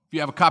If you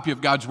have a copy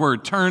of God's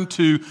Word, turn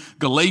to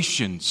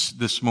Galatians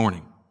this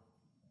morning.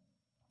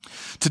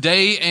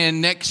 Today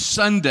and next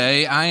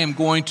Sunday, I am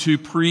going to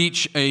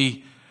preach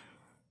a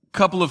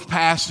couple of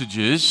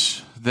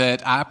passages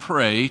that I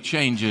pray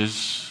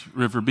changes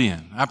River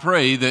Bend. I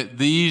pray that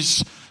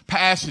these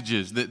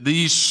passages, that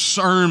these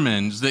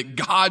sermons, that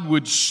God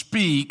would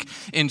speak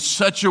in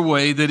such a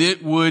way that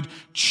it would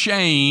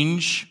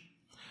change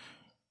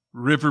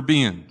River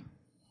Bend.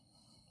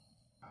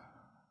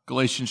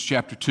 Galatians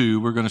chapter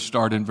 2, we're going to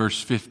start in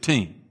verse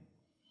 15.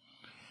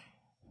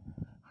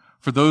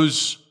 For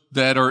those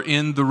that are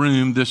in the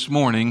room this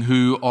morning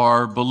who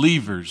are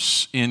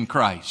believers in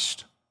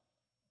Christ,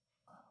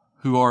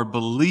 the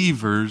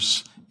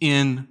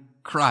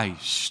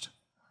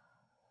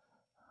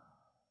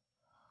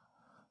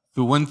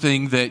one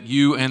thing that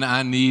you and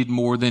I need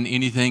more than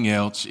anything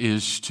else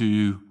is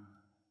to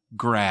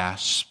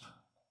grasp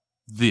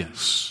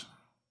this.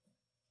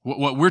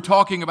 What we're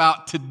talking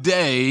about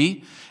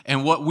today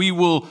and what we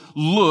will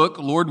look,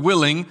 Lord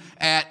willing,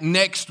 at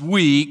next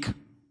week,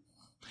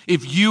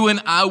 if you and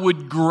I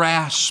would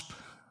grasp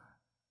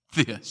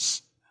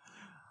this,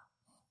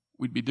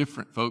 we'd be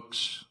different,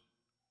 folks.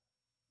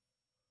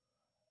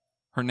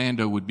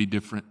 Hernando would be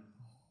different.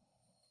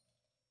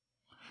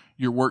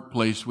 Your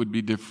workplace would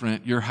be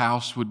different. Your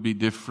house would be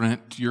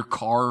different. Your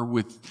car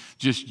with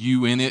just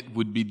you in it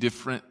would be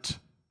different.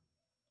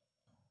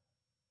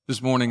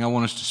 This morning, I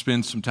want us to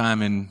spend some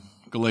time in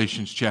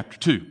Galatians chapter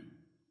 2.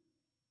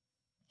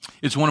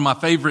 It's one of my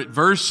favorite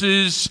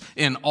verses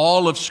in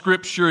all of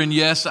Scripture, and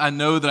yes, I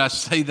know that I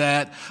say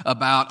that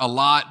about a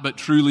lot, but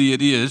truly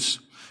it is.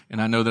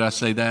 And I know that I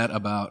say that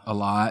about a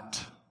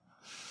lot.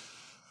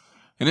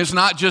 And it's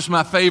not just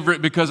my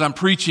favorite because I'm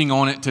preaching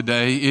on it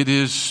today. It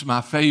is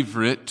my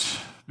favorite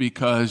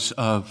because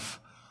of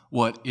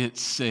what it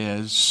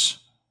says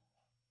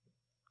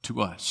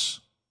to us.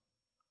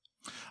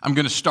 I'm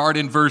going to start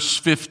in verse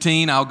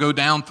 15. I'll go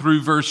down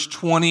through verse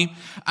 20.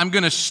 I'm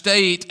going to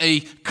state a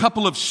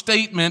couple of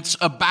statements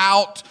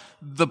about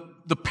the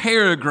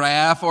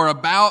paragraph or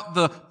about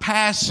the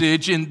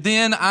passage, and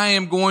then I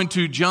am going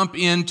to jump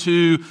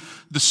into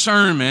the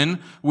sermon,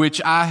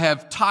 which I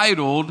have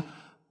titled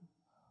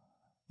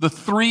The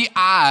Three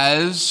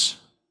Eyes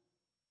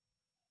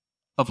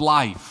of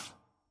Life.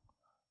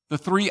 The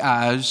three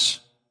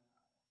eyes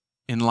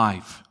in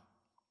life.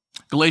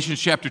 Galatians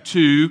chapter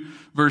 2,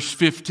 verse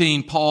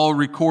 15, Paul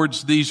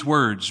records these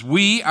words.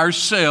 We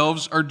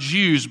ourselves are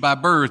Jews by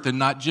birth and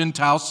not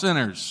Gentile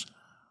sinners.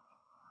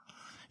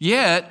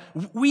 Yet,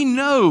 we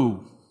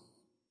know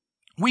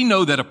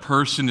that a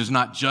person is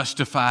not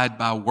justified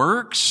by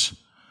works.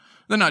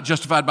 They're not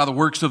justified by the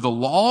works of the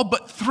law,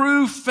 but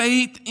through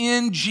faith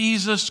in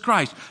Jesus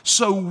Christ.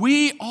 So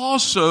we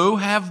also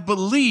have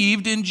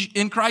believed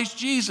in Christ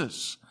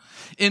Jesus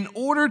in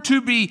order to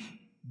be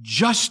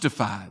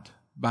justified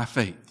by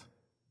faith.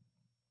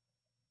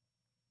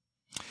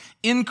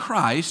 In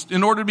Christ,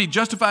 in order to be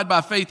justified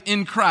by faith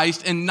in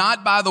Christ and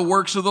not by the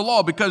works of the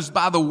law, because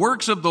by the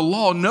works of the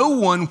law, no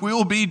one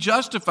will be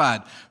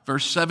justified.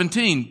 Verse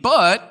 17,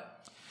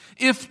 but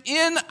if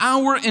in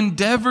our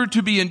endeavor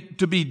to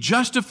be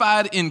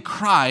justified in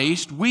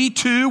Christ, we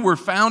too were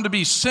found to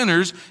be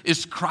sinners,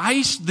 is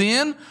Christ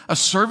then a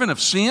servant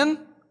of sin?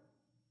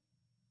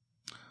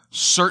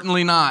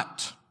 Certainly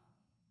not.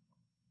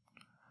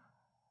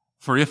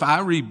 For if I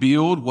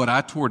rebuild what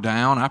I tore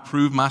down, I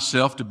prove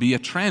myself to be a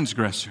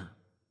transgressor.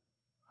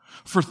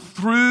 For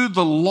through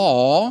the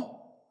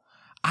law,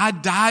 I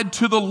died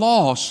to the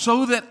law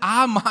so that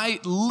I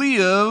might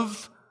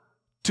live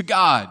to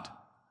God.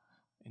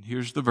 And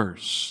here's the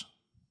verse.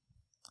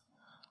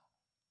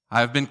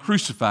 I have been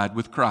crucified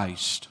with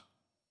Christ.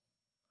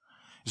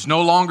 It's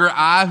no longer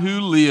I who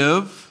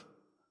live,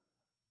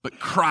 but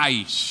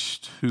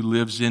Christ who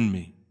lives in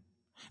me.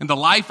 And the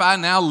life I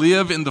now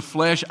live in the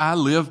flesh, I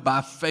live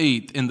by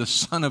faith in the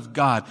Son of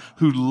God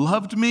who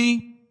loved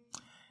me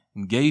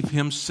and gave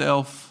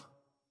himself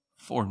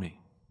for me.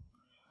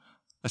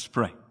 Let's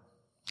pray.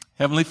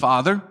 Heavenly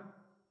Father,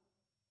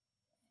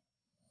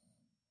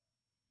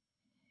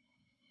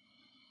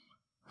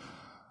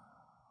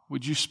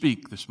 would you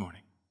speak this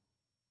morning?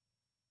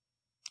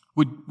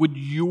 Would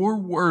your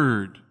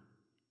word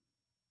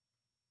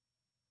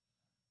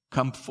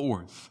come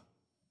forth?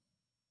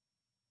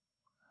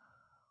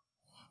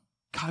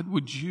 God,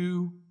 would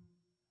you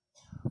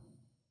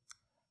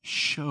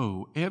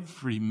show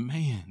every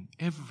man,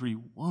 every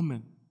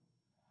woman,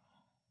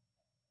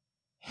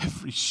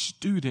 every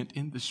student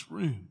in this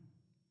room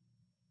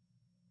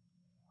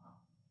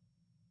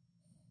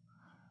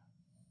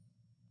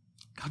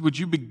God, would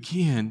you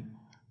begin,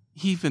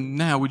 even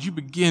now, would you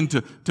begin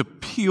to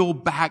peel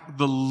back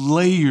the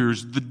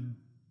layers, the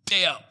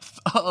depth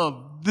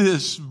of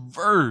this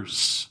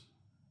verse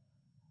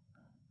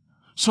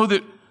so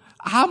that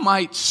I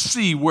might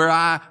see where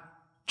I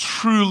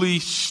truly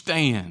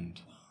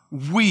stand.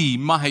 We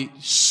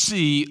might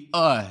see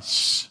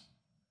us,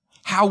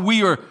 how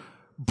we are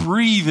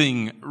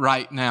breathing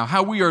right now,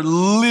 how we are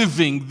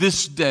living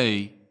this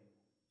day,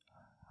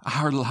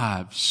 our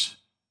lives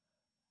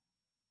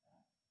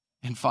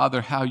And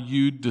Father, how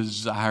you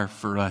desire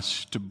for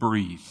us to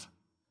breathe,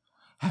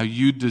 how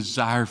you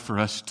desire for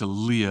us to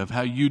live,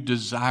 how you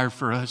desire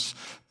for us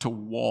to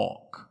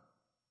walk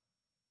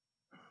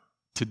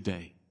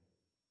today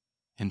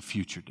and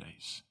future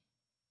days.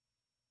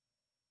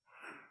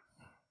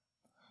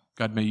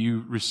 God, may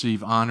you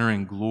receive honor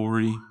and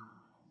glory,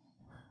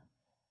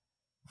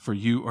 for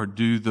you are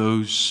due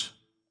those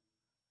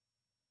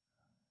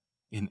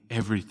in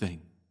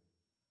everything.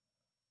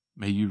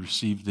 May you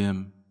receive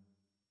them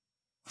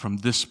from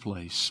this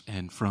place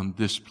and from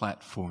this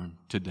platform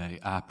today.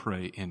 I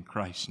pray in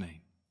Christ's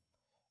name.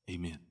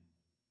 Amen.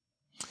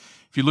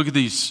 If you look at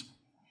these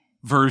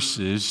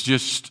verses,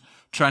 just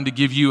trying to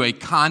give you a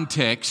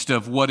context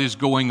of what is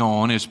going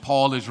on as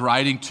Paul is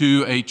writing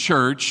to a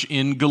church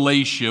in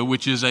Galatia,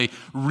 which is a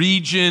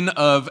region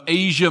of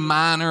Asia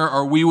Minor,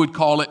 or we would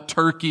call it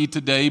Turkey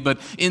today. But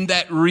in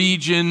that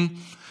region,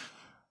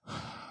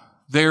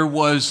 there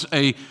was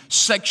a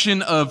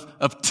section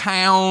of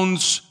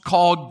towns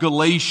called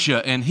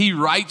Galatia, and he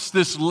writes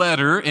this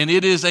letter, and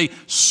it is a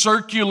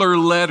circular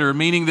letter,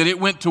 meaning that it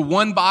went to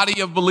one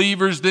body of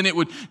believers, then it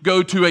would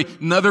go to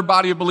another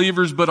body of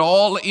believers, but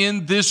all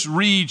in this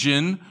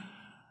region.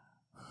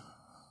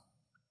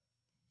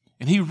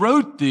 And he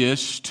wrote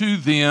this to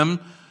them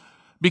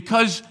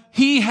because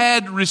he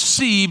had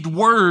received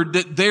word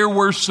that there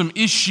were some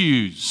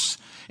issues.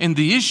 And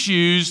the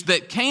issues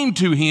that came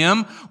to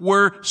him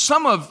were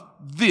some of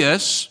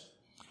this.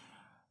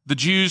 The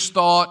Jews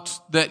thought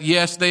that,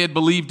 yes, they had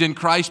believed in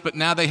Christ, but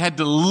now they had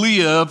to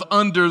live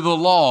under the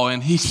law.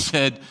 And he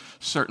said,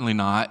 certainly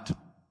not.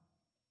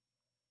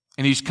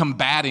 And he's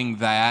combating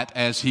that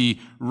as he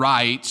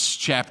writes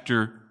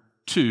chapter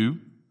 2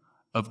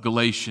 of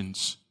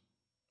Galatians.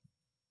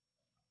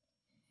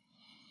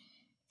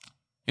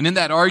 And in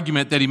that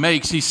argument that he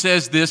makes, he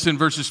says this in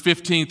verses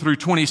 15 through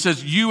 20. He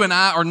says, you and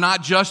I are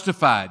not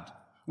justified.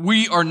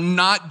 We are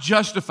not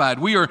justified.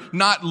 We are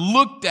not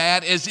looked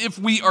at as if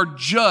we are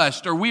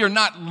just, or we are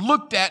not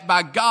looked at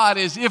by God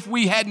as if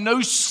we had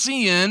no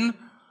sin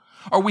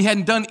or we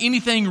hadn't done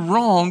anything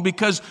wrong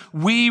because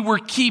we were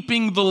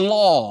keeping the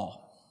law.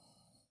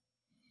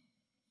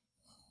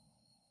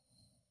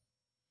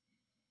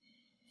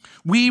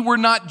 We were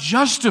not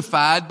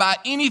justified by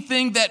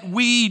anything that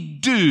we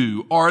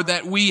do or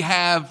that we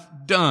have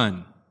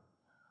done.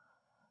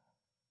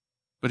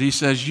 But he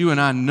says, you and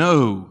I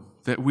know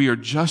that we are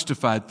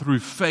justified through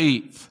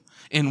faith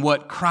in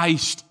what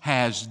Christ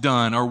has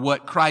done or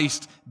what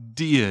Christ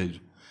did.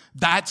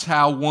 That's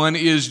how one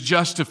is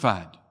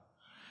justified.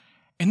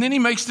 And then he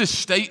makes this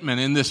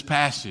statement in this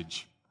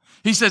passage.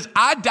 He says,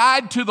 I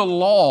died to the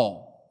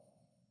law.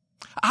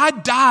 I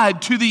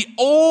died to the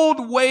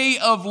old way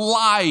of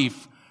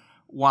life.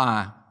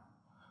 Why?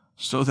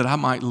 So that I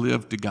might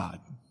live to God.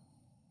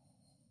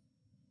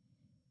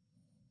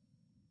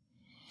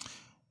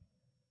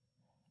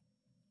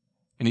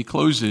 And he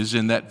closes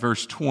in that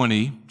verse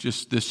 20,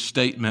 just this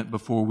statement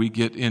before we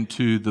get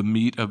into the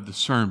meat of the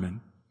sermon.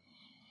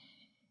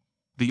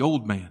 The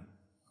old man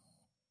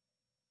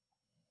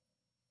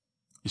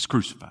is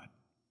crucified.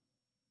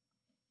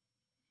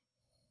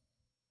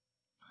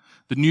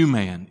 The new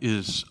man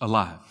is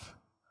alive.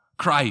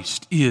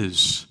 Christ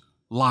is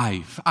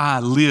life.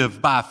 I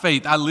live by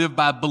faith. I live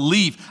by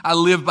belief. I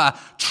live by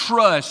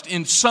trust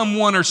in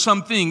someone or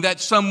something. That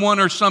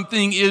someone or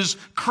something is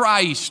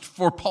Christ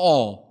for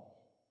Paul.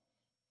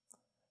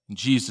 And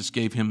Jesus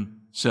gave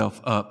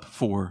himself up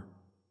for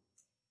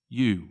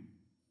you.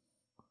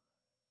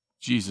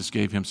 Jesus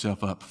gave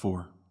himself up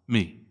for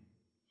me.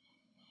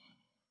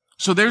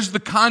 So there's the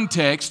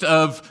context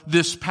of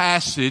this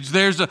passage.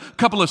 There's a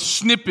couple of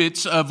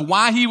snippets of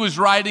why he was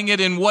writing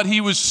it and what he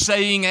was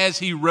saying as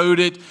he wrote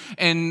it.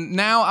 And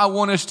now I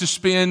want us to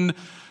spend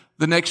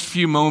the next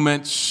few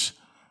moments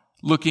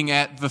looking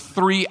at the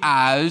three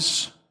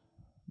I's,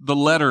 the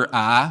letter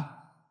I,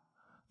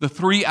 the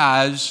three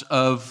I's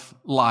of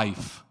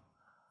life.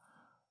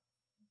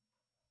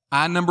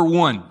 I, number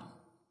one,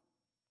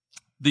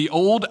 the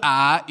old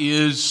I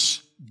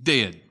is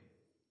dead.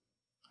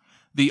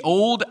 The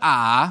old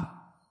I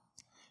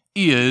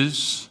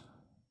is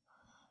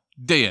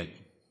dead.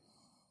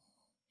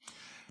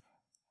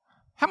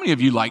 How many of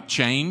you like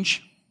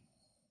change?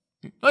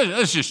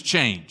 Let's just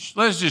change.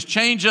 Let's just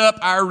change up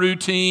our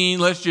routine.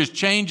 Let's just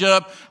change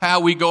up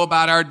how we go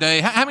about our day.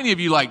 How many of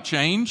you like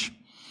change?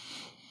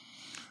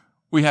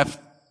 We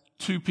have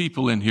two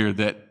people in here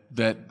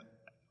that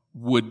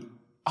would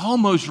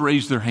almost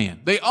raise their hand.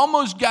 They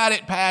almost got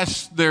it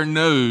past their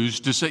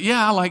nose to say,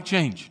 yeah, I like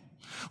change.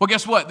 Well,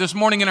 guess what? This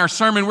morning in our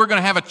sermon, we're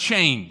going to have a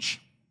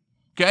change.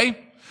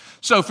 Okay?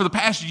 So for the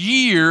past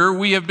year,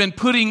 we have been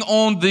putting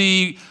on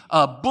the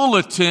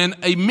bulletin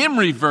a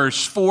memory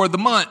verse for the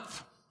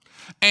month.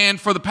 And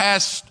for the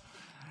past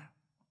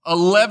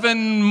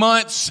 11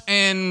 months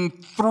and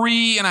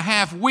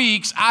 3.5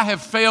 weeks, I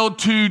have failed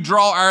to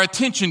draw our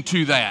attention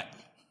to that,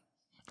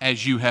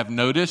 as you have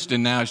noticed,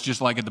 and now it's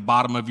just like at the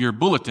bottom of your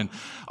bulletin.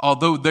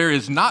 Although there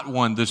is not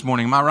one this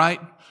morning. Am I right?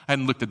 I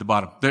hadn't looked at the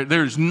bottom.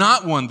 There's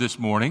not one this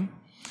morning.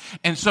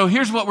 And so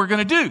here's what we're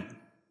going to do.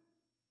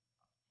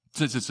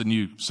 since it's a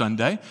new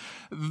Sunday.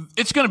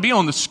 It's going to be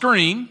on the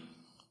screen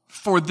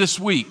for this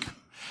week.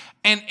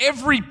 And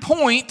every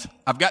point,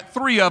 I've got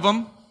 3 of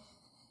them.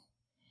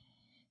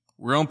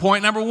 We're on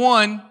point number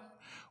 1.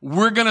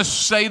 We're going to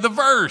say the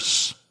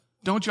verse.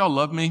 Don't y'all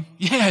love me?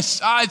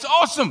 Yes, it's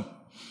awesome.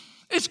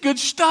 It's good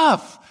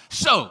stuff.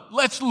 So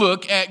let's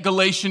look at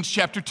Galatians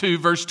chapter 2,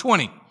 verse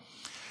 20.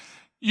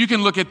 You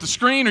can look at the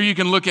screen or you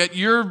can look at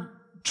your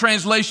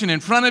translation in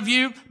front of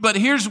you, but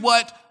here's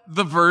what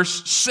the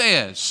verse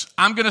says.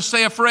 I'm going to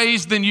say a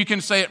phrase, then you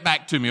can say it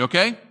back to me,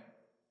 okay?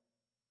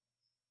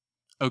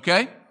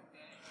 Okay?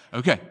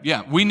 Okay,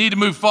 yeah. We need to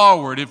move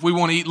forward if we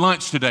want to eat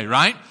lunch today,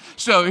 right?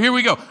 So here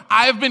we go.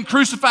 I have been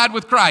crucified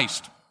with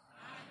Christ.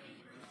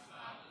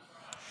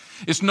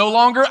 It's no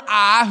longer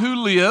I who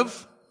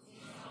live,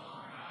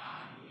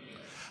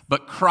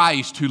 but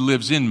Christ who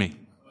lives in me.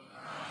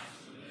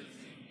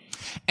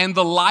 And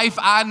the life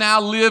I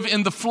now live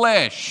in the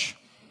flesh,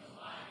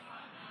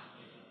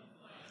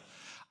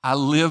 I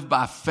live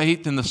by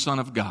faith in the Son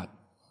of God,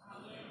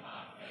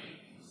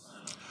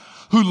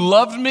 who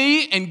loved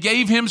me and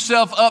gave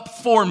himself up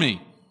for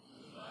me.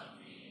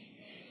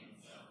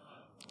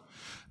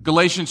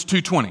 Galatians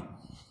 2:20.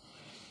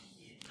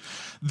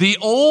 The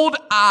old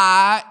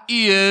I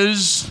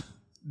is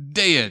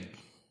dead.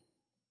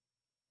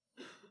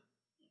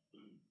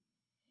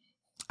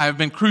 I have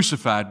been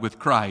crucified with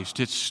Christ.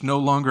 It's no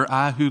longer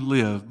I who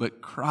live,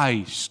 but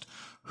Christ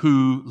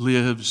who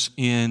lives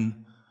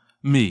in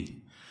me.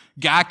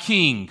 Guy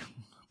King,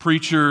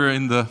 preacher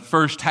in the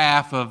first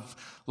half of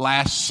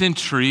last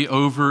century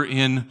over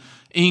in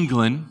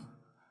England,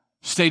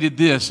 stated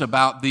this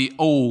about the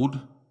old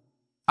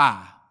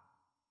I.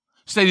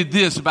 Stated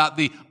this about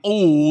the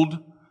old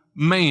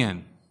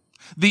man.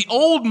 The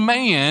old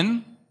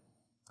man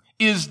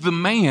is the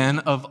man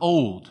of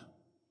old.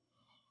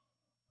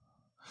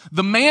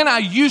 The man I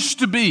used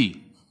to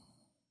be.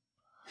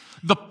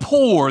 The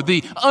poor,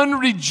 the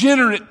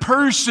unregenerate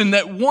person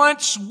that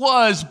once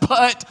was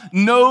but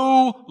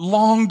no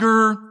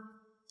longer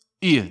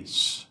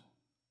is.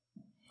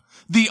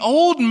 The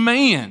old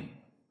man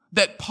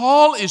that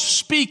Paul is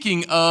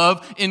speaking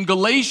of in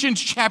Galatians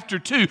chapter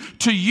 2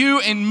 to you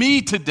and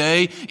me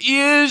today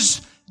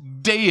is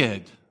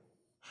dead.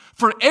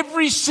 For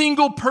every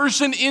single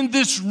person in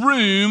this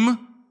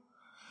room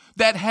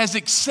that has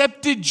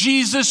accepted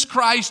Jesus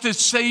Christ as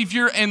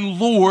Savior and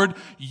Lord,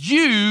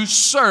 you,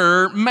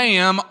 sir,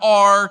 ma'am,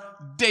 are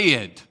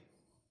dead.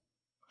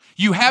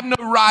 You have no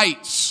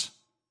rights.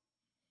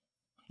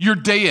 You're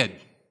dead.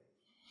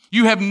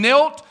 You have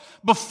knelt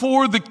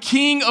before the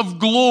King of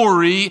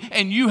glory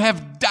and you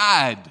have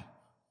died.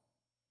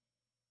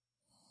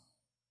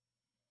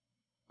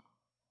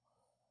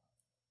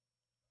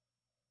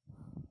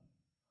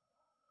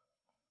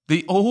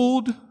 The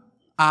old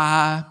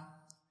I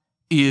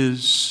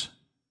is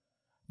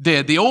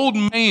dead. The old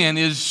man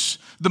is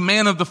the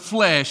man of the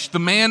flesh, the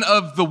man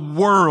of the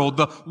world,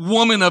 the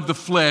woman of the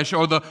flesh,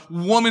 or the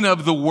woman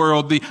of the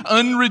world, the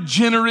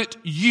unregenerate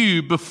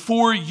you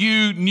before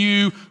you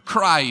knew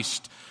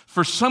Christ.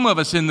 For some of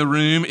us in the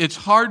room, it's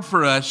hard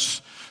for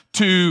us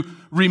to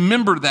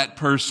remember that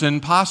person,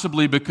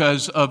 possibly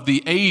because of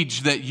the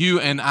age that you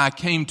and I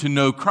came to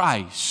know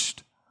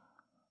Christ.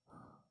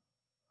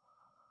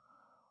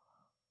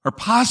 Or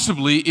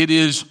possibly it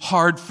is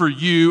hard for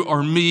you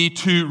or me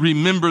to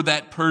remember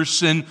that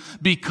person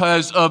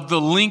because of the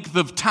length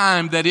of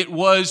time that it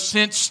was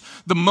since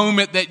the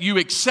moment that you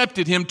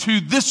accepted him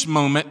to this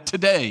moment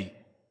today.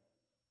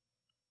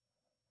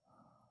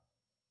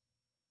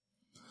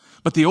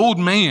 But the old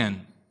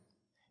man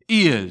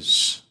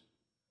is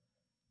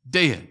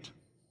dead.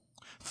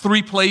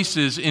 3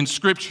 places in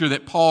Scripture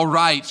that Paul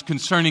writes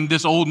concerning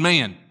this old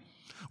man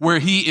where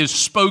he is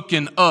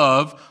spoken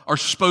of or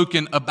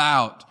spoken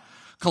about.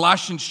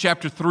 Colossians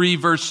chapter 3,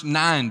 verse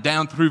 9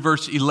 down through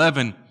verse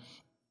 11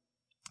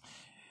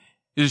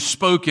 is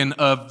spoken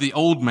of the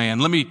old man.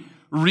 Let me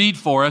read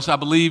for us. I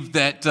believe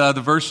that the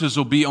verses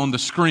will be on the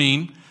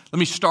screen. Let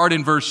me start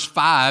in verse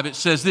 5. It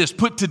says this: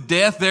 "Put to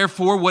death,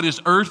 therefore, what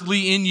is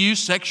earthly in you,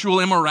 sexual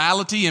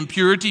immorality,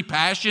 impurity,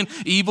 passion,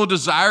 evil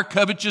desire,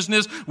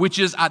 covetousness, which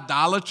is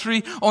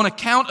idolatry. On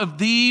account of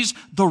these,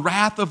 the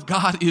wrath of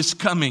God is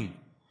coming.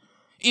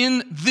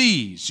 In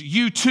these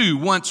you too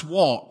once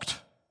walked."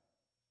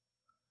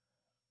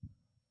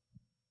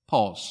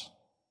 Pause.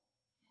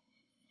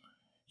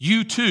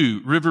 You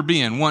too, River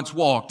Bend, once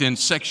walked in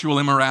sexual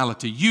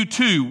immorality. You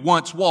too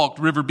once walked,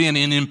 River Bend,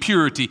 in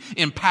impurity,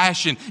 in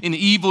passion, in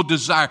evil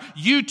desire.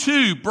 You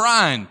too,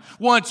 Brian,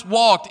 once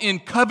walked in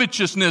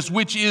covetousness,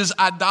 which is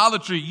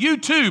idolatry. You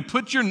too,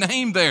 put your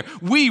name there.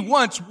 We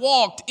once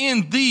walked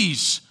in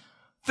these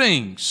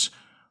things.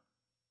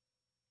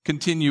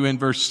 Continue in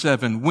verse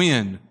 7.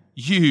 When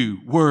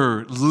you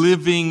were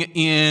living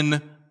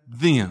in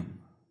them.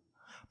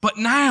 But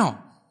now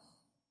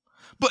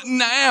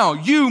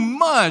you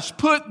must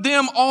put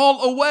them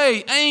all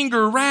away.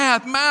 Anger,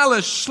 wrath,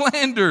 malice,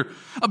 slander,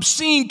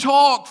 obscene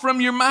talk from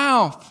your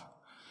mouth.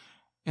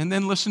 And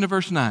then listen to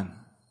verse 9.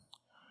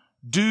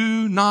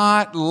 Do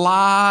not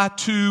lie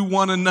to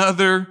one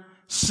another,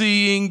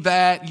 seeing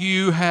that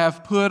you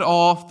have put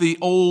off the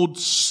old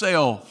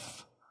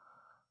self,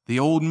 the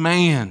old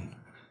man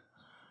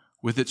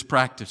with its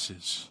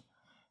practices,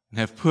 and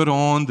have put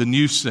on the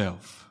new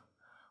self,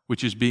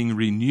 which is being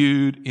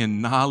renewed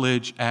in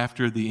knowledge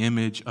after the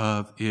image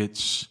of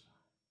its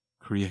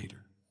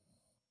Creator.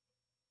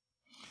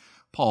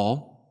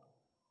 Paul,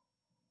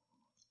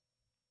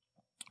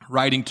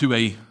 writing to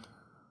a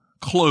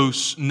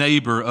close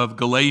neighbor of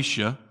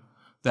Galatia,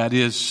 that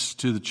is,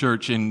 to the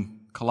church in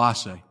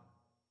Colossae,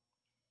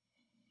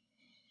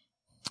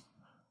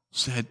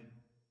 said,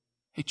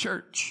 hey,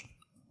 church,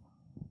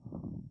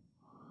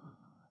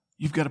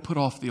 you've got to put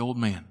off the old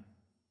man.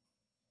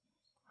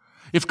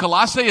 If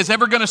Colossae is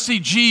ever going to see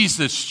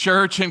Jesus,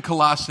 church in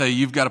Colossae,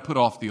 you've got to put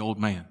off the old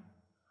man.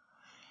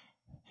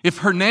 If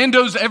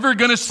Hernando's ever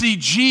going to see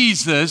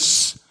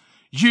Jesus,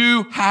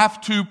 you have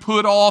to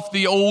put off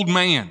the old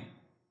man.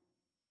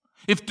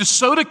 If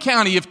DeSoto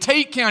County, if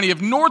Tate County,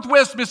 if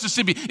Northwest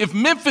Mississippi, if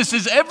Memphis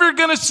is ever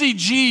going to see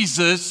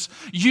Jesus,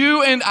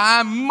 you and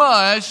I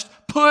must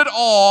put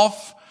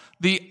off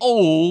the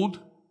old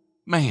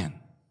man.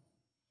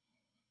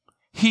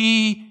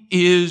 He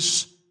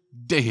is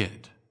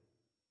dead.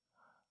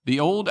 The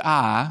old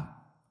I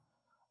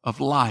of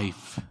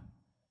life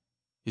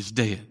is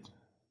dead.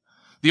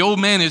 The old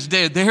man is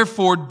dead.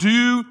 Therefore,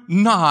 do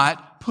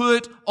not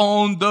put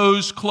on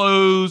those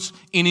clothes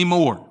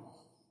anymore.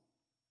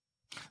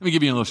 Let me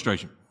give you an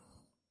illustration.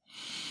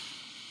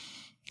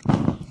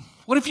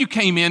 What if you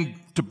came in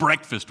to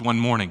breakfast one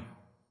morning?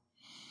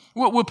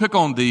 We'll pick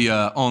on the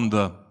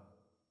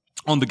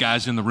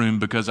guys in the room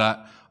because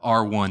I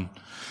are one.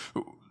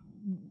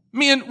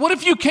 Men, what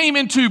if you came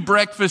into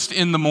breakfast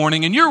in the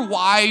morning and your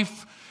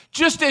wife,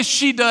 just as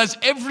she does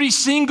every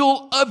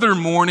single other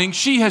morning,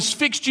 she has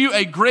fixed you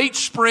a great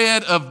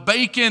spread of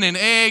bacon and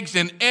eggs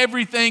and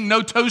everything.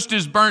 No toast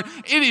is burnt.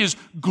 It is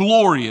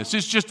glorious.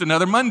 It's just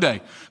another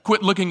Monday.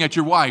 Quit looking at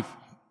your wife.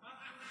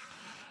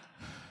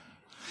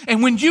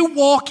 And when you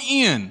walk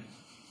in,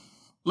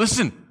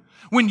 listen,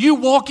 when you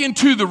walk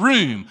into the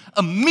room,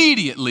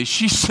 immediately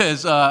she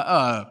says,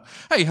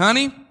 hey,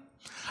 honey,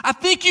 I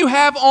think you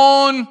have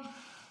on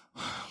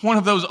one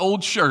of those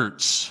old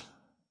shirts.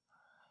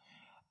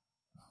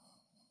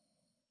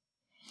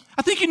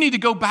 I think you need to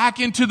go back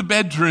into the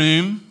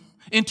bedroom,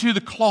 into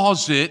the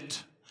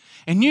closet,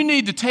 and you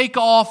need to take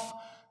off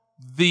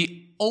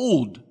the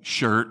old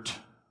shirt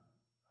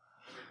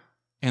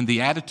and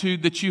the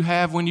attitude that you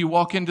have when you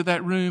walk into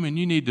that room, and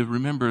you need to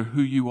remember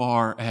who you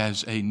are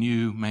as a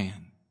new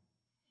man.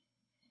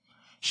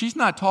 She's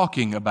not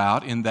talking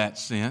about, in that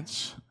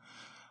sense,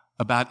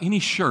 about any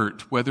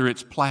shirt, whether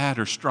it's plaid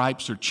or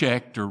stripes or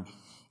checked or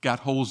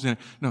got holes in it.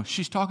 No,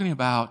 she's talking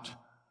about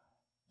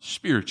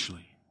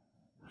spiritually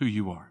who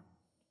you are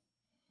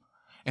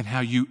and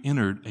how you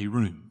entered a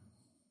room.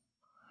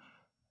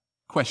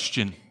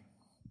 Question.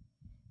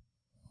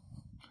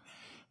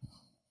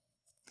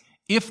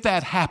 If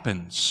that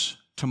happens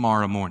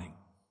tomorrow morning,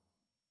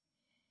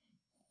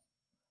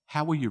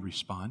 how will you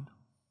respond?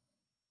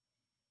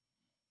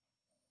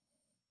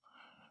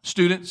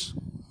 Students,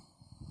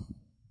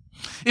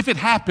 if it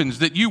happens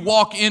that you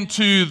walk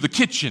into the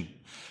kitchen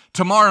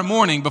tomorrow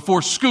morning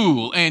before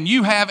school and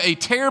you have a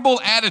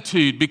terrible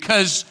attitude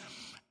because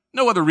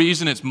no other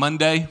reason, it's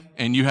Monday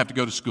and you have to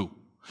go to school,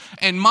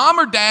 and mom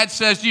or dad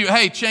says to you,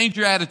 hey, change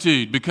your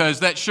attitude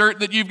because that shirt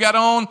that you've got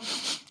on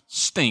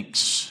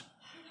stinks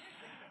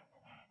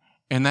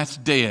and that's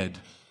dead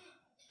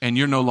and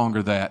you're no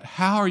longer that,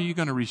 how are you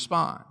going to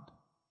respond?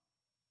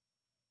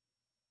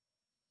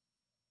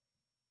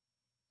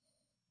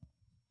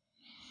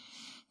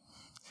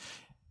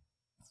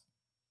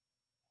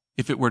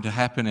 If it were to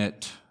happen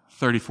at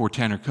 34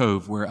 Tanner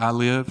Cove, where I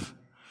live,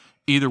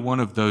 either one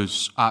of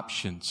those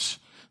options,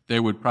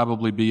 there would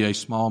probably be a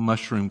small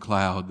mushroom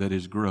cloud that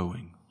is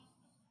growing.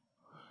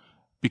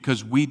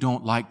 Because we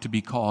don't like to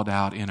be called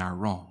out in our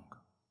wrong,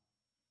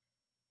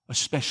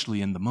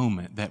 especially in the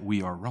moment that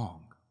we are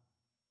wrong.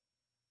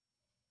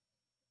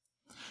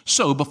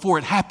 So before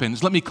it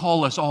happens, let me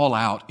call us all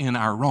out in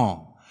our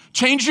wrong.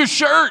 Change your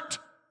shirt.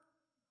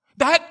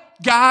 That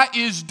guy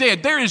is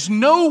dead. There is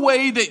no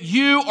way that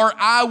you or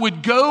I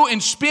would go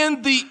and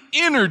spend the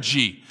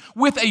energy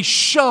with a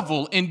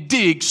shovel and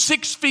dig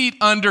 6 feet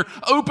under,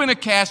 open a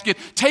casket,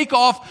 take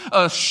off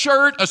a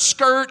shirt, a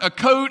skirt, a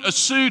coat, a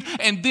suit,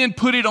 and then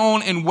put it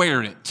on and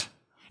wear it.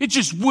 It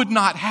just would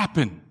not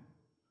happen.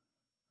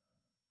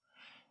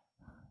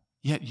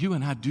 Yet you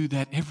and I do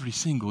that every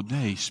single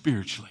day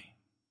spiritually.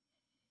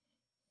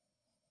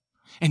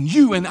 And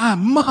you and I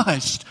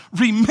must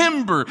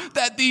remember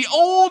that the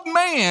old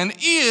man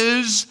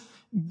is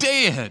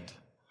dead.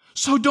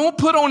 So don't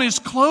put on his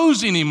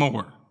clothes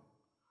anymore.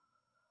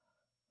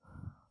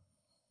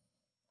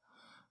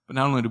 But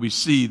not only do we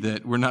see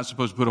that we're not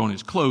supposed to put on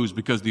his clothes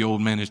because the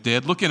old man is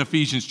dead, look in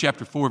Ephesians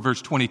chapter 4,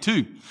 verse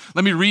 22.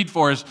 Let me read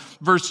for us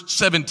verse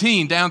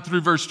 17 down through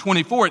verse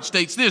 24. It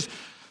states this,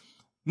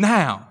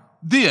 now,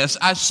 this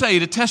I say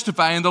to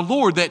testify in the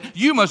Lord, that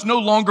you must no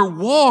longer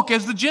walk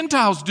as the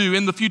Gentiles do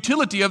in the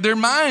futility of their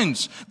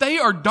minds. They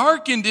are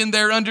darkened in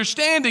their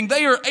understanding.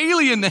 They are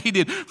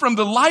alienated from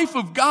the life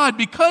of God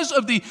because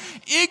of the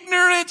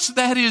ignorance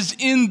that is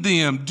in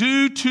them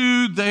due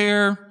to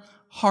their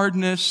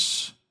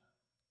hardness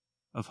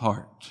of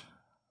heart.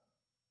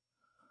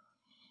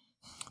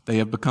 They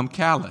have become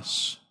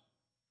callous.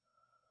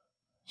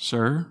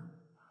 Sir,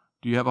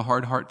 do you have a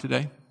hard heart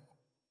today?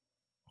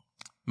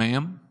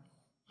 Ma'am,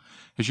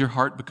 has your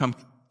heart become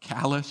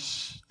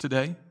callous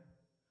today?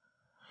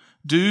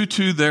 Due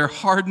to their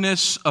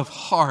hardness of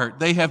heart,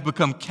 they have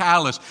become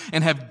callous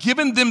and have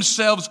given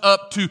themselves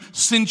up to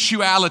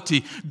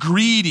sensuality,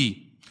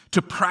 greedy,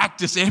 to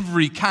practice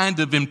every kind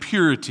of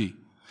impurity.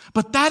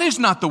 But that is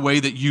not the way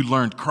that you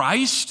learned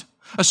Christ,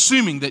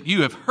 assuming that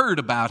you have heard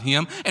about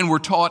Him and were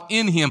taught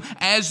in Him,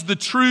 as the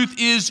truth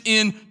is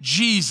in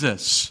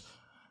Jesus.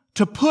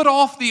 To put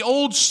off the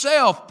old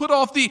self, put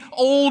off the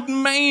old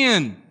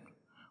man,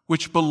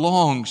 which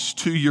belongs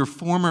to your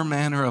former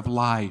manner of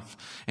life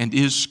and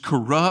is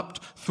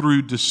corrupt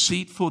through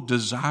deceitful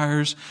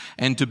desires,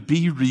 and to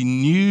be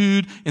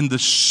renewed in the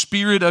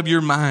spirit of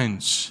your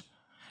minds,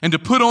 and to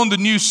put on the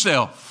new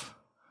self,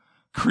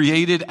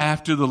 created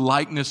after the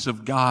likeness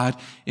of God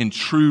in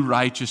true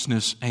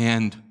righteousness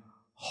and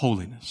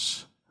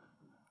holiness.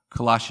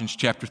 Colossians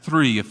chapter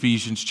 3,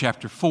 Ephesians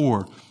chapter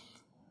 4.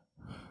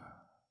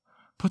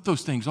 Put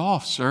those things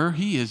off, sir.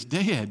 He is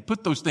dead.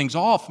 Put those things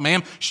off,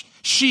 ma'am.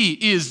 She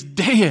is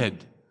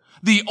dead.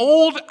 The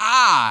old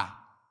I,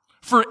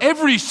 for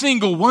every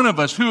single one of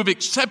us who have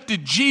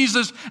accepted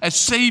Jesus as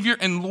Savior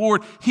and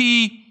Lord,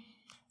 he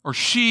or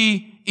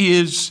she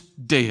is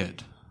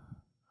dead.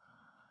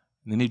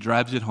 And then he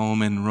drives it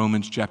home in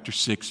Romans chapter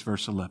 6,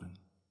 verse 11.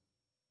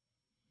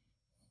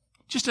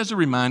 Just as a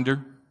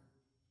reminder,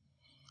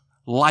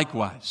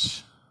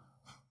 likewise,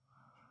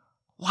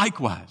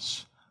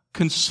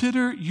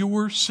 consider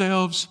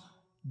yourselves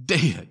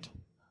dead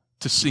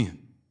to sin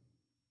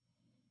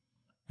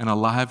and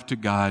alive to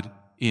God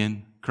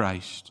in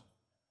Christ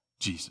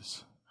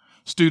Jesus.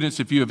 Students,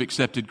 if you have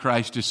accepted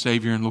Christ as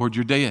Savior and Lord,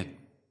 you're dead.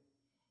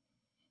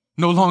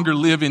 No longer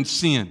live in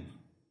sin.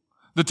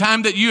 The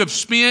time that you have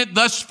spent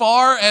thus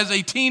far as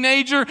a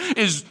teenager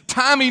is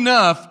time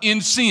enough in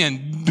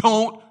sin.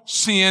 Don't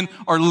sin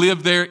or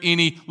live there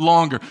any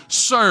longer.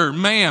 Sir,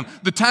 ma'am,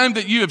 the time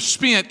that you have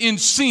spent in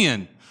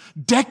sin,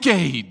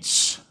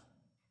 decades.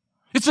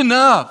 It's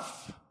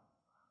enough.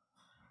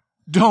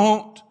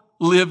 Don't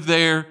live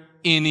there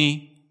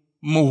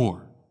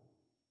anymore.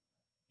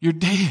 You're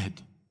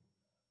dead.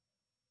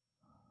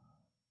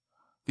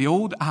 The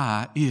old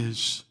I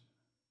is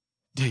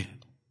dead.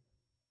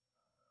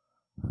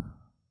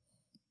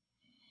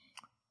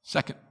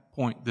 Second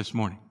point this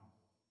morning.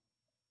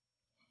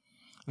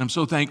 And I'm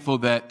so thankful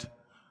that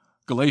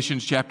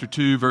Galatians chapter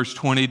 2, verse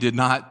 20 did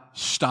not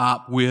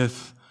stop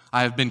with,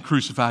 I have been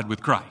crucified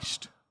with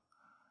Christ.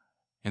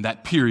 And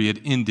that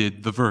period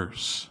ended the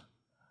verse.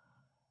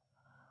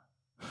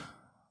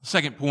 The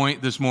second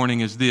point this morning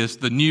is this: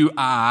 the new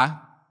I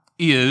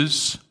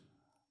is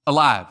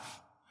alive.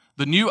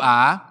 The new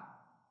I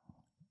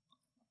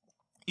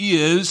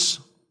is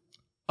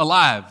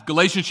alive.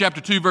 Galatians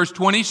chapter 2, verse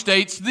 20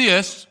 states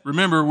this.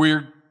 Remember,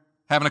 we're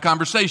having a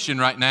conversation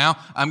right now.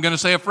 I'm going to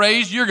say a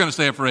phrase, you're going to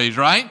say a phrase,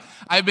 right?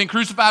 I have been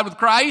crucified with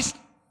Christ.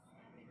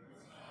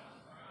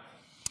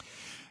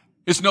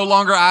 It's no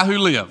longer I who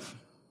live,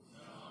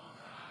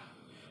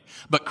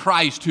 but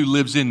Christ who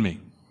lives in me.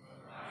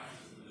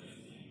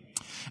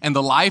 And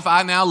the life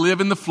I now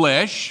live in the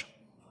flesh,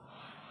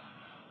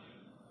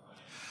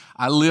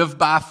 I live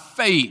by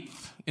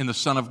faith in the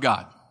Son of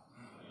God,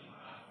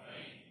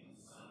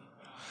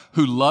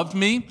 who loved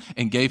me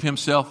and gave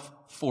himself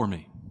for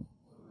me.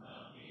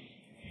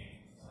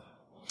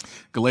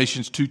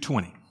 Galatians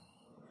 2:20.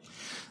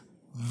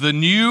 The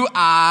new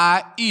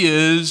I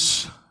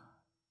is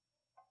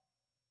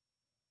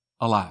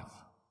alive.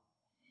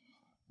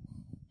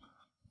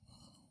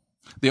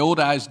 The old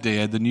I is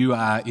dead. The new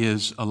I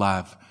is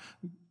alive.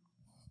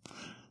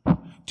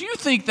 Do you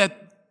think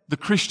that the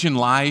Christian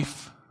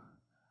life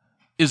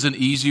is an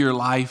easier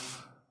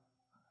life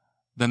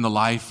than the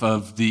life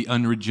of the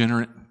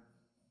unregenerate?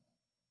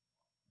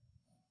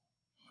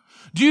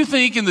 Do you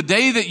think in the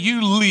day that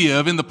you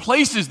live, in the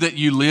places that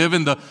you live,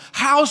 in the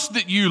house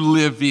that you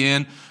live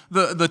in,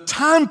 the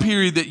time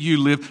period that you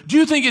live, do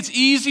you think it's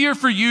easier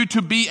for you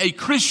to be a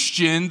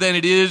Christian than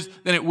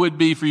it would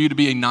be for you to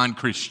be a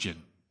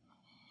non-Christian?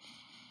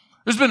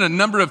 There's been a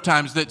number of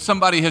times that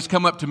somebody has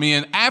come up to me,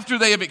 and after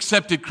they have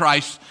accepted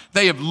Christ,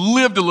 they have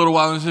lived a little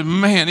while and said,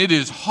 man, it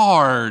is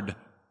hard.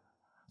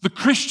 The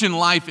Christian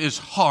life is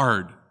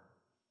hard.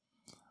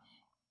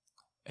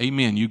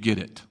 Amen, you get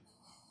it.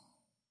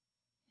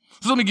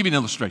 So let me give you an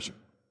illustration.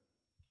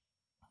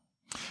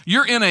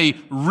 You're in a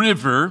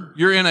river,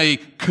 you're in a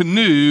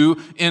canoe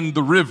in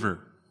the river.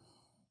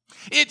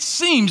 It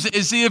seems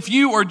as if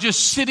you are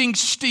just sitting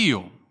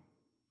still.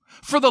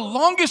 For the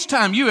longest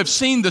time, you have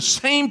seen the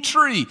same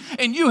tree,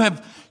 and you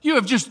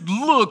have just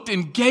looked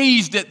and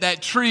gazed at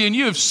that tree, and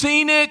you have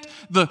seen it,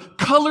 the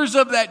colors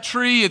of that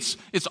tree. It's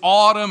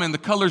autumn, and the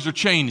colors are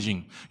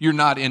changing. You're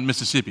not in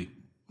Mississippi,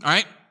 all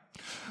right?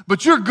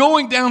 But you're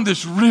going down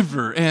this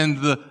river, and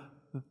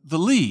the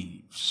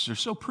leaves are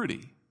so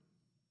pretty.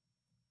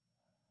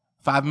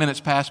 5 minutes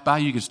pass by,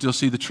 you can still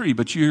see the tree,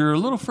 but you're a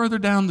little further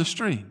down the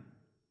stream.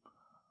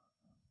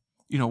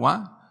 You know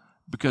why?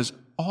 Because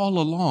all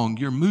along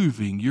you're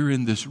moving, you're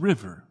in this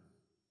river.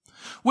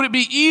 Would it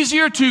be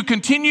easier to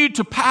continue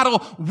to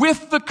paddle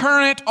with the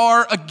current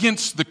or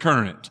against the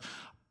current?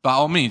 By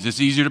all means, it's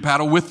easier to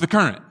paddle with the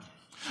current.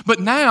 But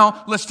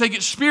now, let's take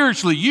it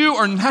spiritually. You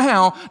are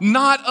now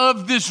not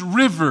of this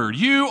river.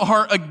 You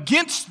are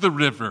against the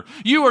river.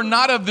 You are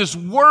not of this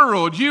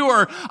world. You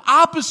are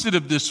opposite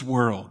of this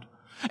world.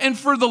 And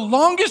for the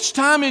longest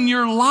time in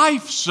your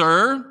life,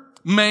 sir,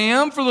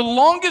 ma'am, for the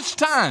longest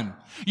time,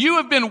 you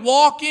have been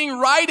walking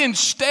right in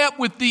step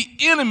with the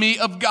enemy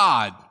of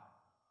God.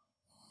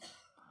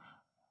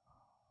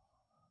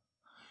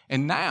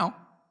 And now,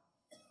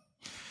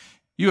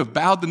 you have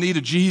bowed the knee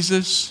to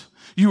Jesus.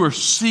 You are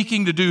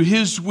seeking to do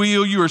His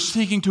will. You are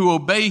seeking to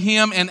obey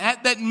Him. And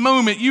at that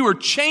moment, you are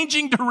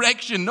changing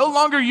direction. No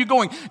longer are you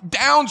going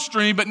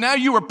downstream, but now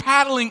you are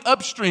paddling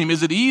upstream.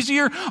 Is it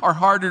easier or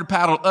harder to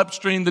paddle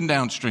upstream than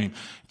downstream?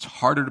 It's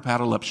harder to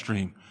paddle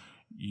upstream.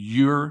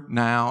 You're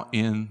now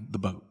in the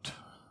boat.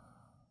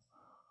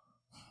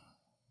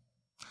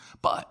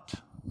 But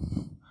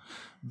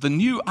the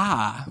new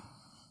I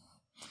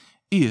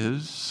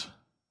is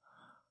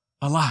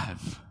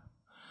alive.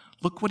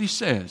 Look what he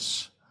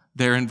says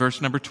there in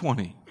verse number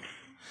 20.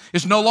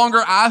 It's no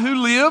longer I who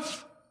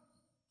live,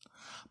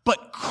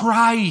 but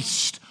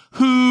Christ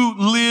who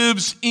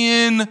lives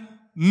in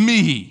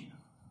me.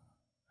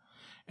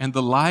 And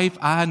the life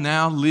I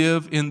now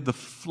live in the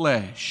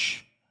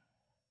flesh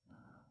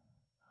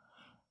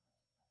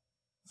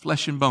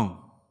and bone,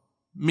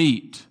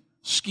 meat,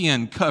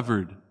 skin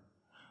covered.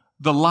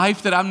 The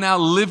life that I'm now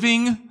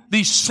living,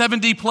 these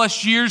 70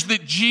 plus years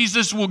that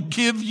Jesus will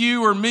give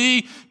you or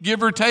me,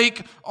 give or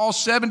take all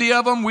 70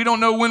 of them. We don't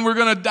know when we're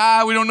going to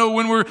die. We don't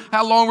know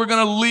how long we're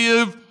going to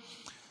live.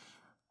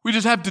 We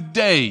just have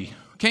today.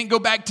 Can't go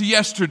back to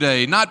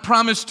yesterday, not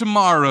promised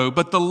tomorrow.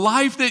 But the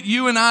life that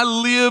you and I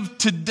live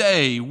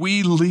today,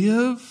 we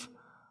live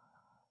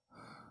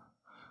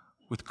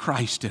with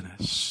Christ in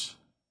us.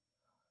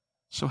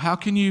 So how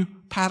can you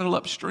paddle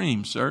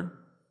upstream, sir?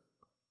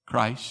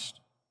 Christ.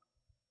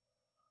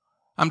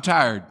 I'm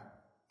tired.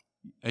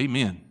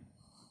 Amen.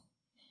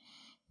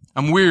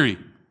 I'm weary.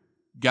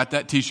 Got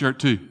that t-shirt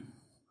too.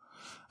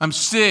 I'm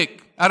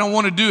sick. I don't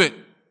want to do it.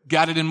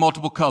 Got it in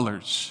multiple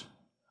colors.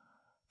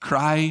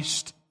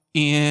 Christ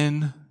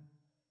in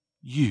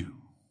you.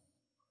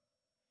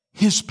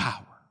 His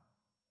power,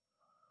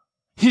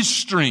 His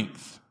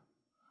strength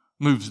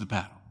moves the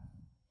paddle.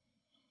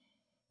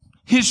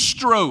 His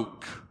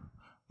stroke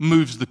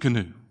moves the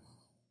canoe.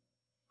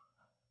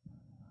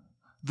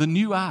 The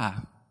new I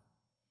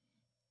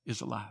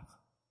is alive.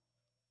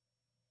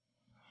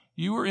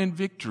 You are in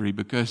victory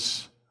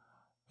because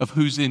of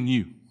who's in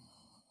you.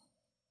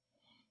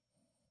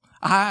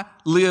 I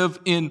live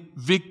in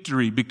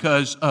victory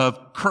because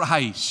of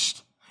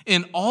Christ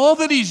and all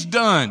that He's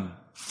done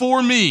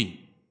for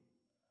me,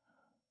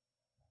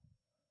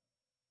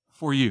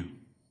 for you.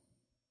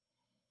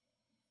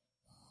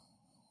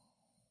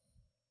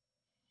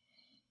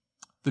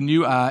 The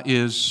new I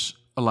is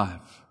alive.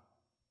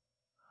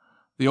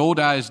 The old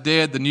I is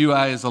dead. The new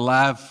I is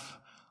alive.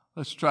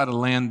 Let's try to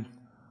land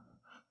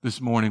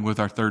this morning with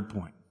our third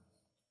point.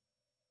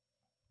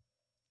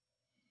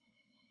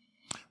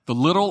 The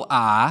little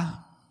I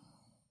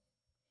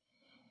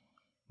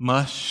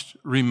must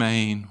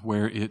remain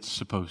where it's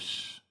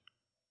supposed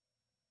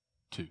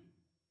to.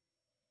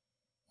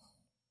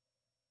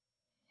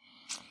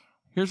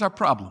 Here's our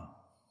problem.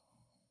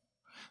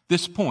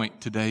 This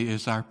point today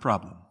is our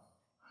problem.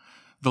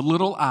 The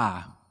little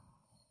I.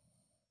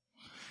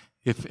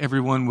 If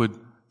everyone would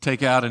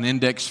take out an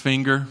index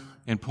finger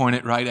and point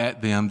it right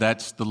at them,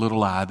 that's the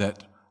little I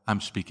that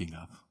I'm speaking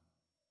of.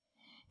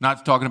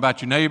 Not talking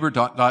about your neighbor,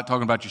 not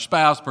talking about your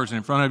spouse, person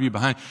in front of you,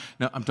 behind.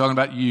 No, I'm talking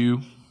about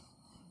you.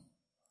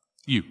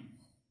 You.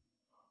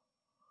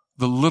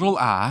 The little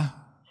I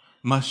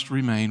must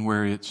remain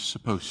where it's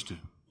supposed to.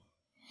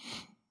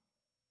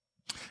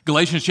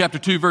 Galatians chapter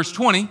 2, verse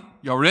 20.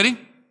 Y'all ready?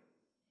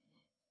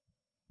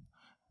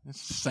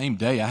 It's the same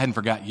day. I hadn't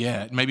forgot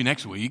yet. Maybe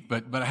next week,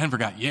 but I hadn't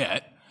forgot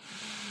yet.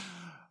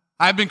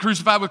 I've been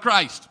crucified with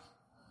Christ.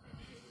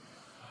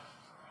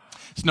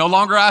 It's no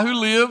longer I who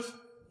live,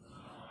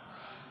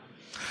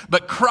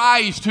 but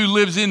Christ who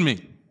lives in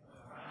me.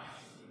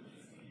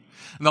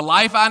 And the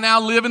life I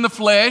now live in the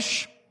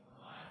flesh,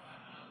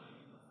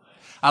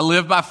 I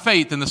live by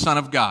faith in the Son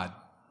of God,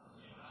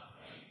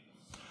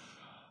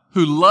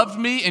 who loved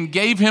me and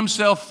gave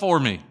Himself for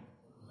me.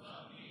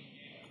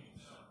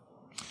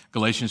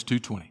 Galatians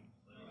 2:20.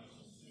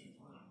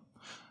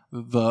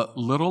 The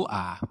little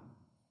I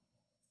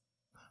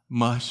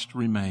must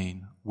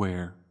remain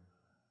where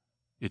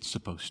it's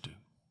supposed to.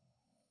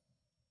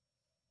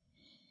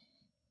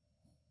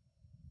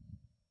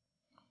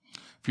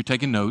 If you're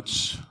taking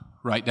notes,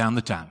 write down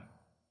the time.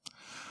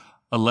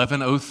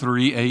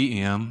 11:03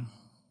 a.m.,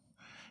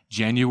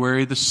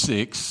 January the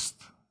 6th,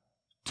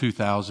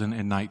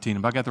 2019.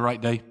 Have I got the right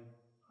day?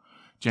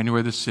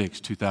 January the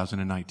 6th,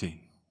 2019.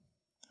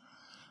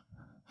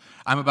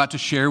 I'm about to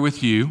share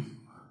with you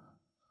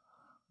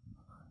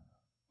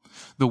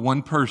the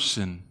one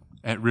person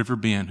at River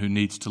Bend who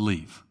needs to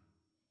leave.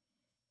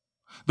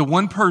 The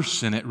one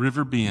person at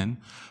River Bend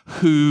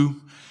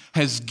who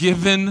has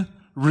given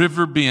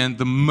River Bend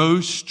the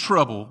most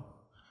trouble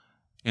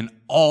in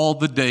all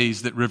the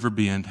days that River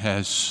Bend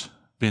has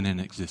been in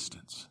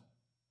existence.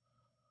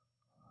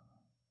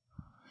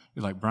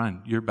 You're like,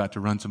 Brian, you're about to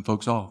run some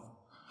folks off.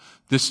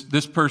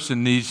 This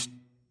person needs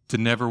to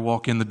never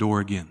walk in the door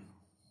again.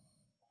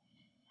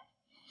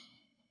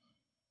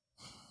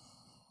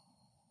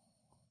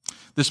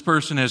 This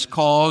person has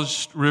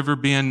caused River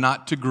Bend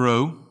not to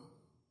grow.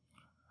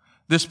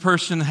 This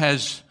person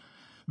has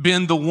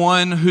been the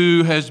one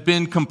who has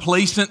been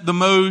complacent the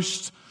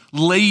most,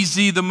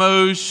 lazy the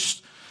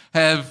most,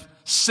 have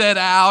set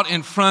out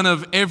in front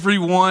of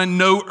everyone,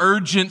 no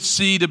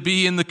urgency to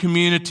be in the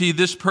community.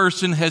 This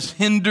person has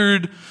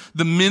hindered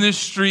the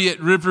ministry at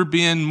River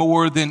Bend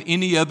more than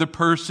any other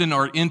person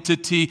or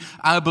entity,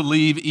 I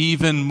believe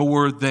even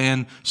more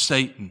than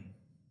Satan.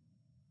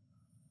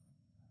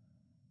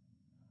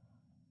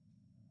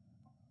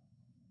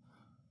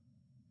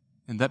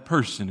 And that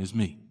person is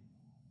me.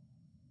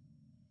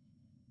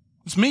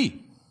 It's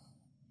me.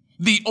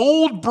 The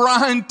old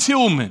Brian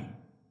Tillman.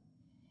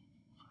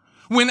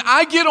 When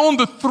I get on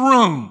the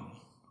throne,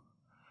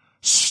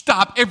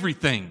 stop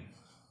everything.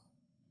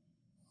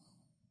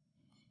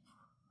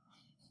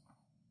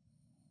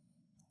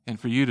 And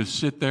for you to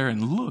sit there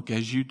and look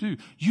as you do,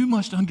 you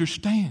must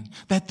understand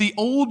that the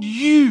old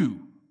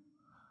you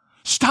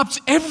stops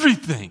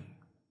everything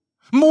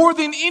more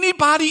than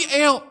anybody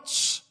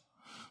else.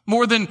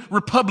 More than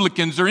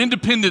Republicans or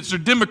independents or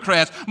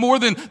Democrats, more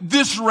than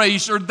this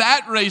race or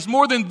that race,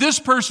 more than this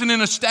person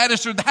in a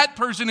status or that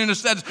person in a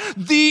status.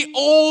 The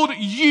old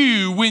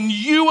you, when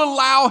you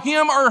allow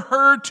him or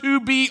her to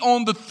be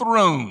on the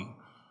throne,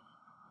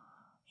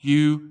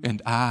 you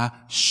and I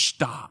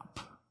stop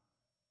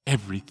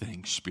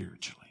everything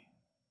spiritually.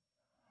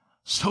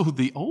 So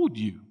the old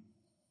you,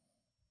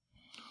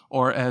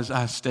 or as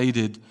I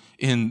stated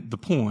in the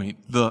point,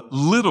 the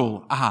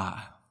little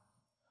I,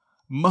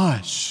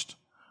 must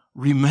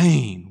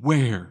remain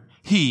where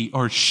he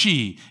or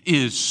she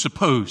is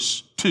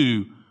supposed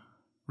to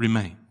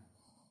remain.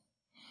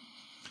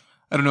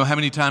 I don't know how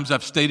many times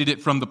I've stated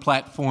it from the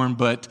platform,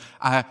 but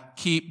I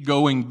keep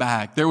going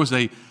back. There was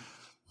a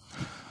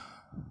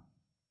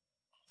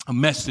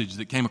message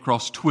that came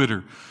across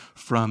Twitter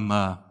from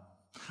an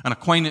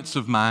acquaintance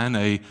of mine,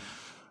 a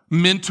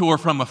mentor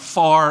from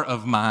afar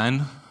of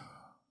mine,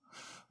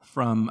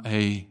 from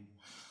a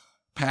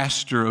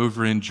pastor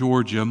over in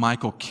Georgia,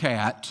 Michael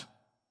Catt.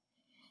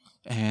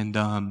 And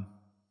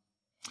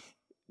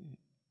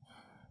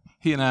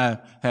he and I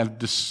have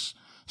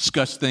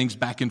discussed things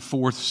back and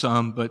forth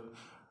some, but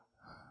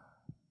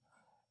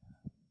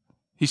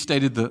he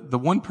stated the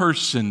one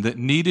person that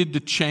needed to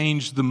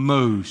change the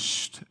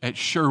most at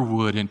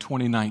Sherwood in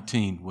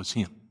 2019 was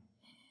him.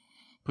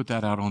 Put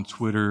that out on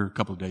Twitter a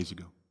couple of days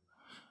ago.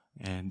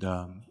 And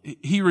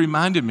he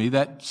reminded me,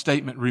 that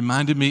statement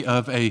reminded me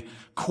of a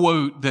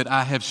quote that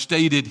I have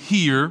stated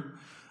here,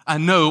 I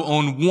know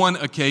on one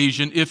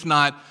occasion, if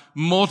not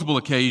multiple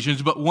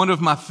occasions, but one of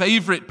my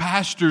favorite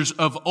pastors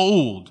of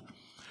old,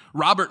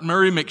 Robert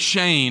Murray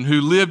McShane,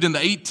 who lived in the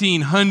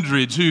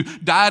 1800s, who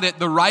died at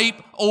the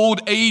ripe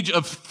old age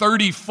of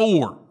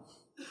 34.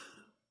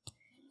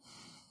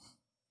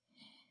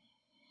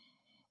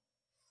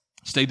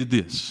 Stated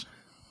this: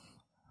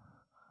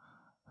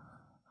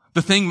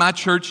 the thing my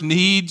church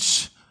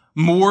needs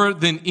more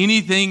than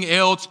anything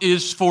else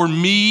is for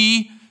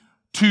me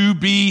to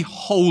be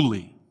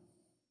holy.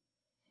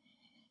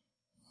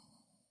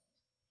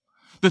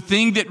 The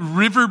thing that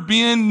River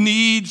Bend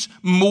needs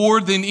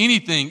more than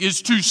anything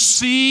is to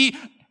see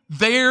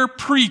their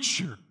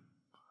preacher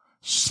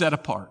set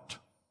apart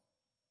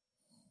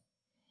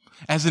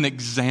as an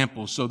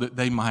example so that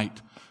they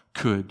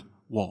could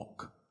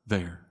walk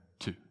there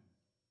too.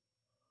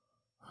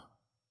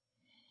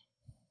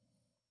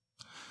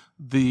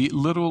 The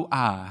little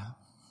I,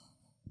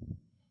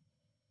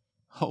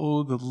 the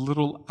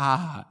little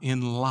I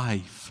in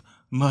life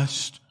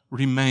must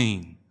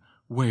remain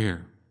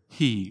where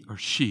he or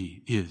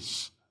she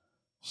is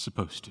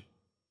supposed to.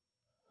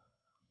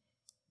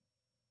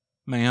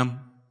 Ma'am,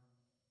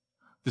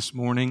 this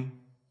morning,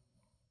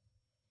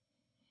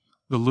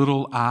 the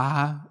little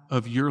I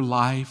of your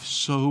life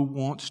so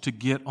wants to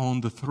get on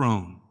the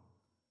throne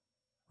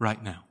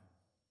right now.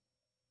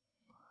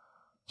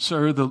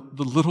 Sir, the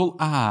little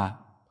I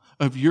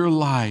of your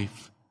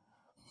life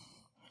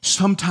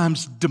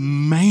sometimes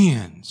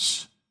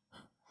demands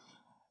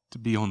to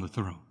be on the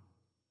throne.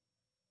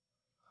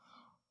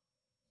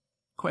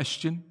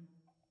 Question: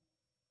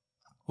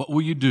 what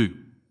will you do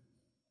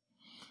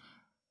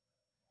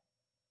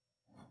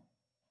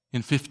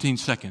in 15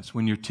 seconds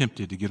when you're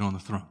tempted to get on the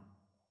throne?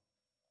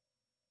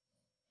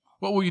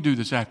 What will you do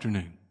this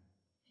afternoon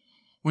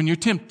when you're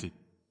tempted?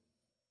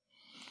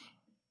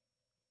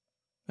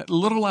 That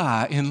little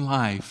I in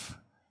life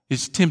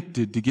is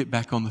tempted to get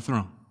back on the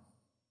throne.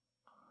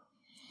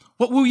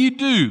 What will you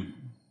do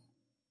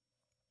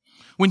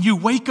when you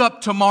wake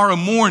up tomorrow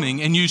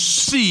morning and you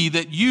see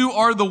that you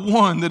are the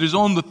one that is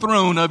on the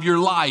throne of your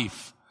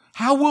life?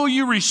 How will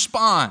you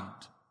respond?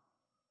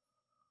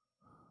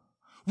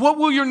 What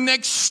will your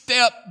next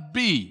step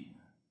be?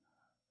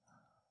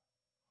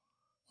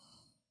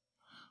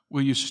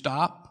 Will you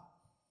stop?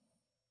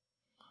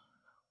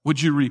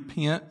 Would you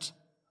repent?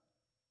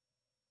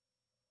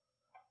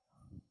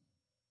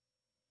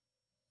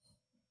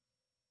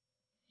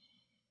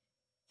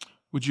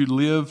 Would you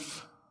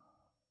live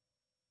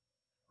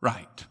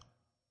right?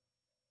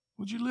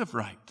 Would you live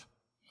right?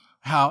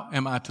 How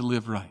am I to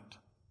live right?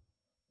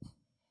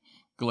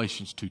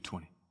 Galatians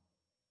 2:20.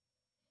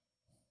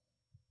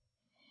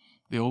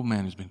 The old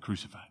man has been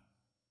crucified.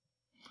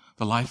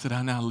 The life that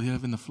I now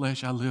live in the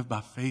flesh, I live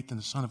by faith in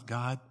the Son of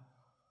God,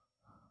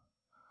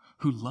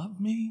 who loved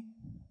me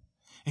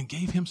and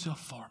gave himself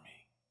for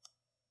me.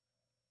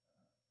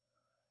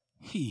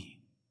 He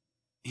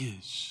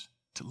is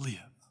to live,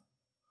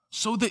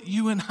 so that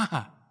you and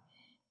I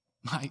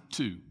might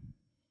too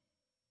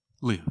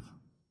live.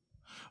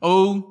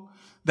 Oh,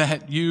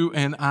 that you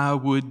and I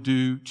would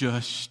do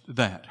just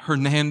that.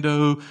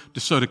 Hernando,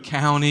 DeSoto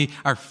County,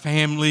 our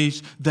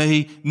families,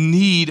 they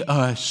need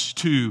us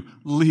to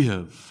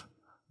live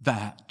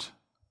that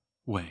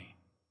way.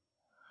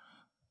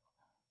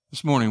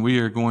 This morning we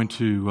are going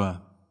to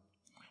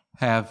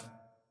have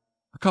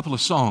a couple of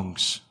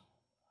songs.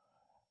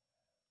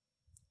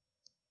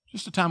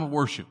 Just a time of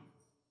worship.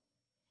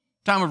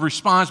 Time of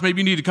response.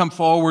 Maybe you need to come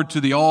forward to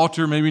the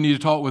altar. Maybe you need to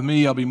talk with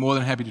me. I'll be more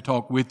than happy to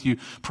talk with you,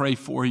 pray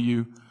for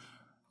you.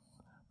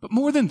 But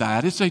more than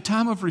that, it's a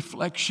time of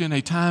reflection,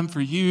 a time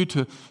for you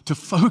to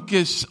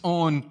focus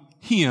on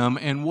Him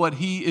and what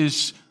He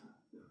is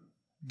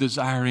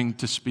desiring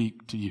to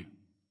speak to you.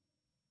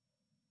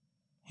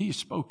 He has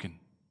spoken.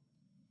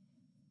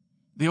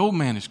 The old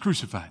man is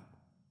crucified.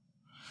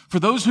 For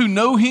those who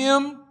know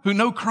Him, who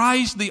know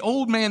Christ, the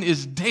old man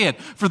is dead.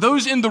 For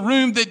those in the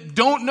room that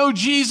don't know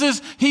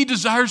Jesus, He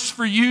desires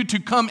for you to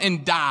come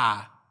and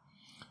die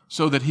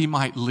so that He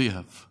might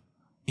live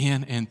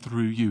in and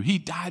through you. He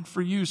died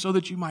for you so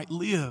that you might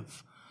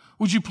live.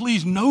 Would you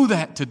please know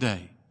that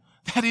today?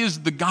 That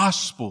is the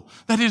gospel.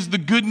 That is the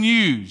good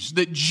news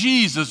that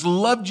Jesus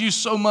loved you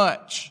so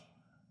much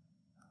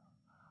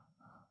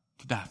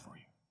to die for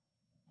you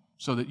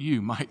so that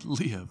you might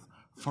live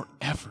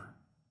forever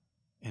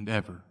and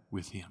ever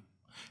with Him.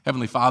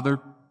 Heavenly Father,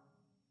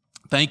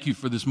 thank you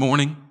for this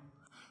morning.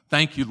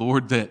 Thank you,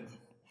 Lord, that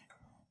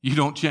you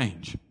don't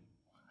change.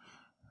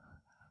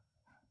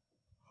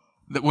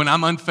 That when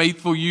I'm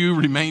unfaithful, you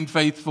remain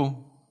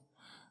faithful.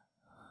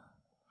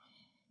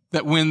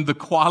 That when the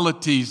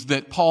qualities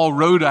that Paul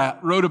wrote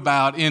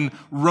about in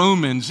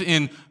Romans,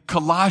 in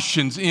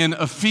Colossians, in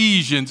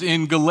Ephesians,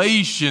 in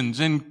Galatians,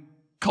 in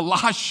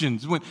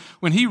Colossians,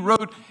 when he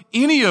wrote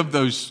any of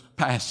those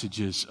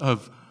passages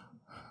of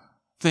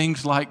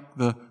things like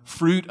the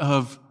fruit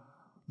of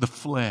the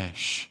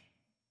flesh,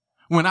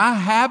 when I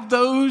have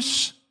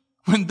those,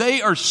 when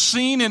they are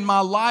seen in my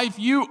life,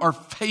 you are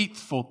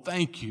faithful.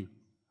 Thank you.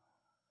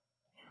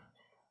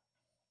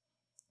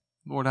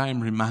 Lord, I am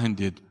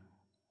reminded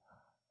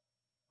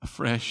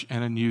afresh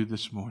and anew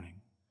this morning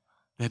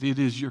that it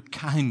is your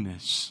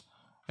kindness,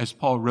 as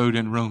Paul wrote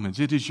in Romans,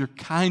 it is your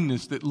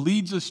kindness that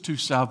leads us to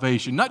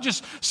salvation. Not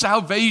just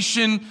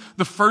salvation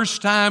the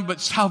first time,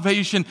 but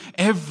salvation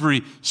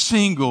every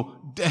single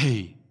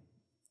day.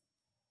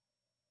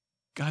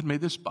 God, may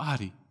this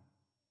body,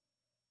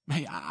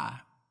 may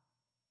I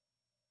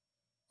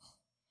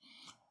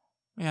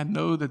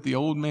know that the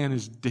old man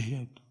is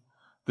dead.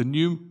 The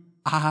new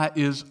I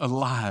is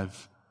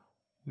alive.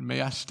 And may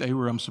I stay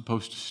where I'm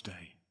supposed to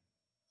stay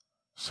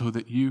so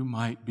that you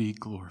might be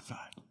glorified.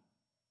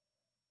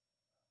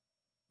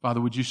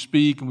 Father, would you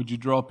speak and would you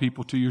draw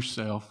people to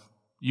yourself?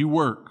 You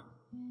work.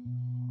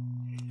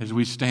 As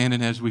we stand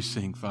and as we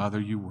sing, Father,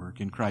 you work.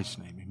 In Christ's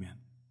name, amen.